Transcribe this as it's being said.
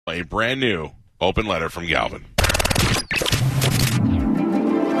A brand new open letter from Galvin.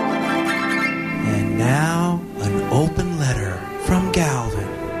 And now, an open letter from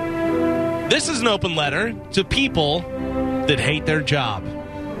Galvin. This is an open letter to people that hate their job.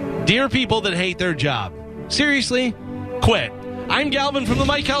 Dear people that hate their job, seriously, quit. I'm Galvin from the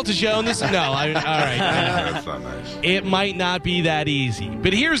Mike Calta Show, and this is... all right. That's not nice. It might not be that easy,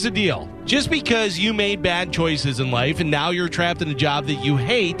 but here's the deal. Just because you made bad choices in life and now you're trapped in a job that you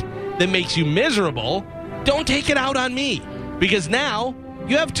hate that makes you miserable, don't take it out on me, because now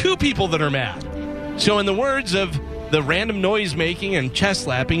you have two people that are mad. So in the words of the random noise-making and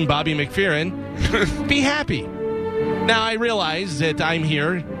chest-slapping Bobby McFerrin, be happy. Now, I realize that I'm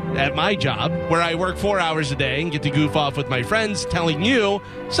here at my job, where I work 4 hours a day and get to goof off with my friends, telling you,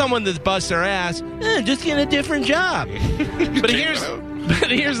 someone that busts their ass, just get a different job. But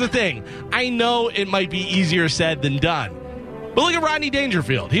here's the thing. I know it might be easier said than done. But look at Rodney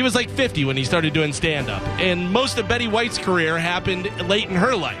Dangerfield. He was like 50 when he started doing stand-up, and most of Betty White's career happened late in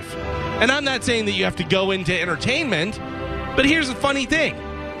her life. And I'm not saying that you have to go into entertainment, but here's the funny thing.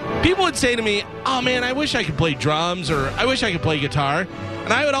 People would say to me, oh man, I wish I could play drums, or I wish I could play guitar.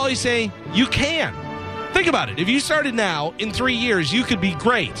 And I would always say, you can. Think about it. If you started now, in 3 years, you could be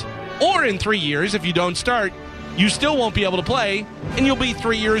great. Or in 3 years, if you don't start, you still won't be able to play, and you'll be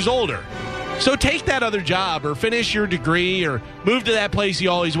 3 years older. So take that other job, or finish your degree, or move to that place you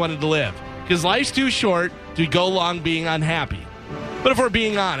always wanted to live. Because life's too short to go along being unhappy. But if we're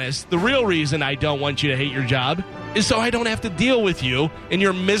being honest, the real reason I don't want you to hate your job is so I don't have to deal with you in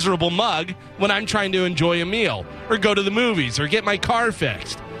your miserable mug when I'm trying to enjoy a meal, or go to the movies, or get my car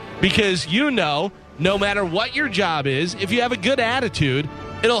fixed. Because no matter what your job is, if you have a good attitude,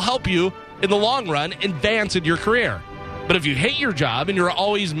 it'll help you in the long run advance in your career. But if you hate your job and you're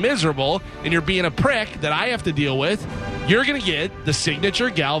always miserable and you're being a prick that I have to deal with, you're going to get the signature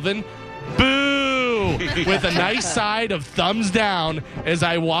Galvin boo with a nice side of thumbs down as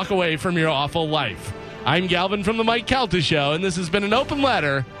I walk away from your awful life. I'm Galvin from the Mike Calta Show, and this has been an open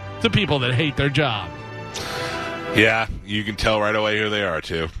letter to people that hate their job. Yeah, you can tell right away who they are,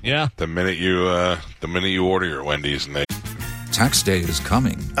 too. Yeah. The minute you order your Wendy's and they... Tax day is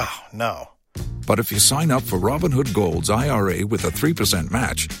coming. Oh, no. But if you sign up for Robinhood Gold's IRA with a 3%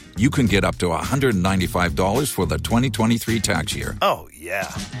 match, you can get up to $195 for the 2023 tax year. Oh, yeah.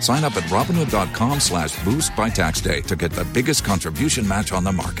 Sign up at Robinhood.com/boost by tax day to get the biggest contribution match on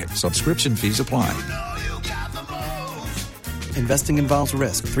the market. Subscription fees apply. Investing involves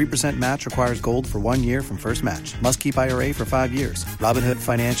risk. 3% match requires gold for 1 year from first match. Must keep IRA for 5 years. Robinhood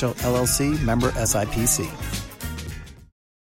Financial, LLC, member SIPC.